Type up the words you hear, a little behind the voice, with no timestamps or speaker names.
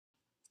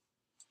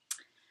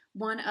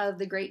One of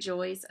the great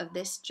joys of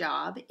this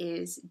job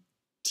is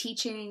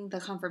teaching the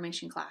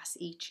confirmation class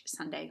each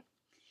Sunday.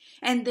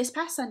 And this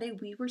past Sunday,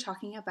 we were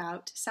talking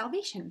about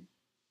salvation.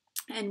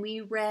 And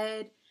we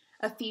read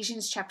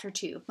Ephesians chapter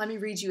 2. Let me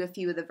read you a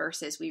few of the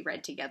verses we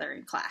read together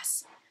in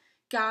class.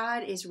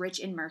 God is rich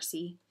in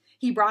mercy.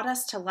 He brought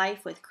us to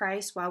life with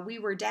Christ while we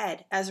were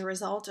dead as a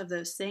result of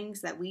those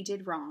things that we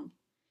did wrong.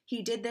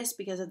 He did this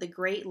because of the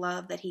great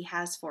love that He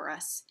has for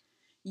us.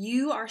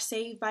 You are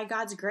saved by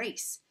God's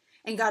grace,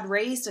 and God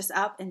raised us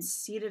up and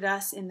seated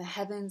us in the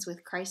heavens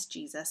with Christ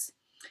Jesus.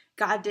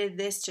 God did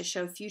this to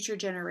show future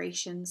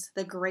generations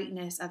the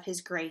greatness of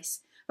His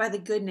grace by the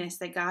goodness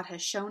that God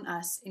has shown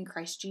us in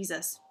Christ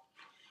Jesus.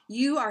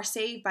 You are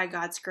saved by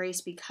God's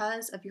grace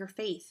because of your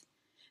faith.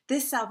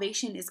 This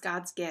salvation is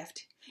God's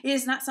gift. It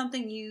is not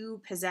something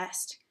you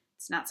possessed.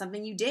 It's not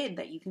something you did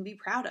that you can be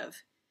proud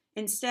of.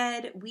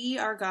 Instead, we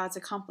are God's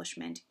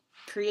accomplishment,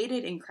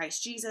 created in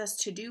Christ Jesus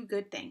to do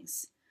good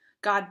things.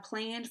 God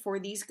planned for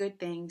these good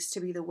things to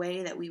be the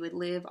way that we would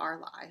live our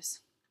lives.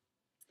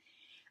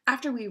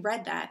 After we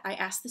read that, I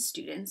asked the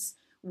students,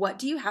 what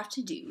do you have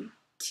to do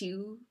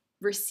to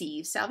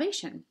receive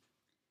salvation?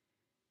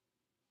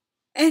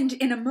 And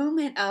in a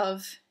moment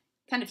of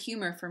kind of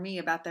humor for me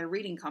about their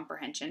reading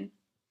comprehension,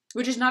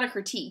 which is not a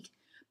critique,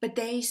 but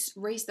they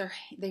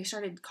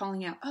started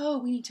calling out, oh,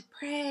 we need to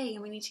pray,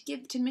 and we need to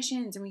give to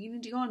missions, and we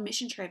need to go on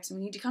mission trips, and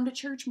we need to come to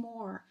church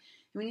more,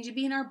 and we need to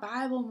be in our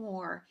Bible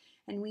more,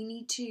 and we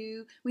need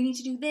to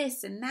do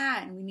this and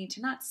that, and we need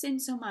to not sin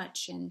so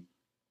much, and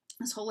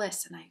this whole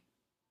list. And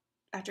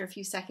after a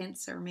few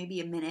seconds, or maybe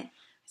a minute, I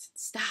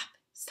said,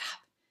 stop.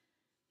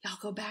 Y'all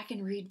go back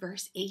and read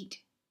verse 8.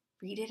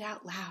 Read it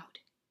out loud.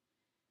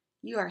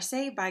 You are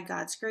saved by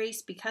God's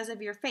grace because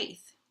of your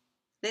faith.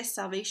 This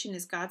salvation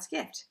is God's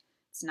gift.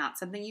 It's not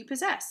something you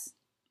possess.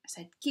 I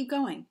said, keep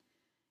going.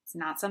 It's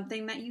not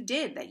something that you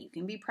did that you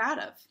can be proud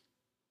of.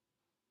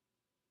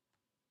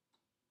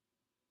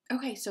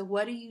 Okay, so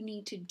what do you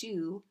need to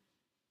do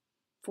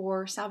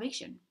for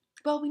salvation?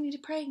 Well, we need to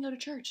pray and go to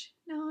church.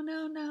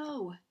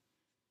 No.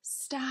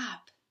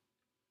 Stop.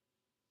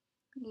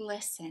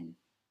 Listen.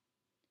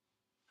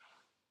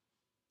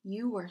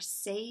 You were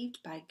saved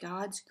by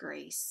God's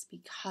grace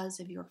because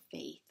of your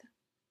faith.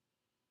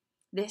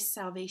 This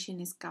salvation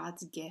is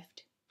God's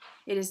gift.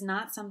 It is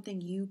not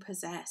something you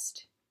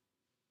possessed.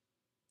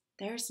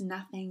 There's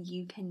nothing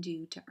you can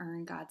do to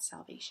earn God's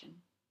salvation.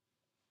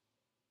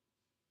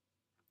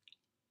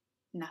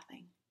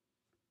 Nothing.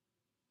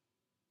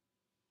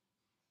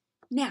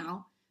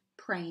 Now,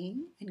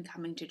 praying and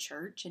coming to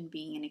church and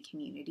being in a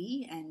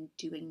community and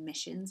doing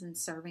missions and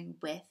serving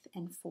with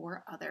and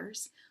for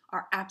others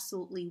are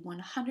absolutely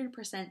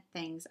 100%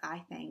 things,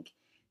 I think,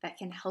 that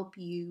can help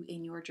you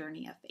in your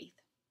journey of faith.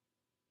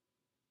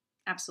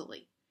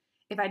 Absolutely.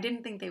 If I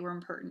didn't think they were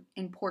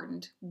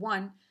important,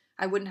 one,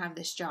 I wouldn't have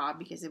this job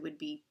because it would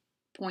be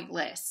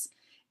pointless.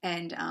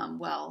 And,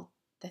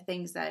 the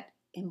things that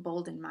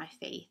embolden my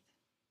faith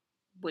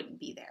wouldn't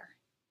be there.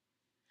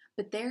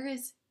 But there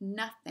is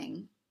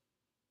nothing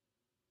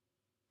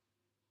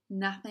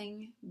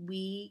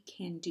we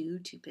can do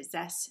to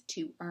possess,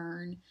 to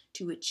earn,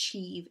 to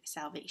achieve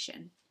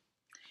salvation.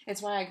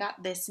 It's why I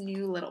got this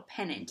new little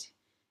pennant.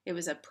 It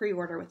was a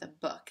pre-order with a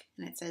book,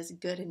 and it says,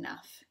 good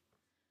enough.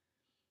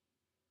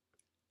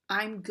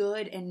 I'm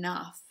good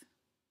enough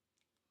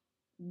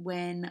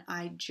when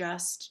I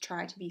just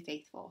try to be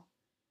faithful.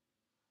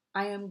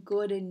 I am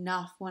good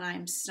enough when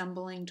I'm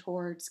stumbling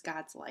towards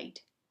God's light.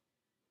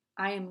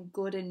 I am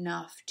good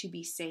enough to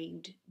be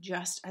saved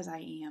just as I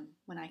am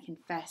when I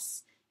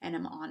confess and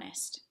am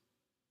honest.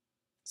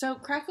 So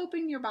crack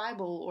open your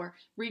Bible or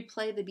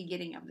replay the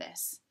beginning of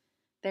this.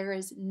 There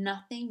is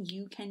nothing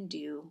you can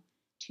do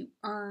to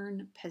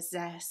earn,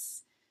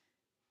 possess,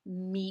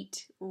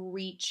 meet,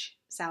 reach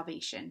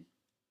salvation.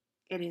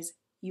 It is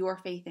your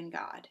faith in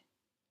God.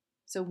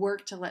 So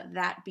work to let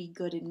that be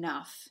good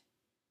enough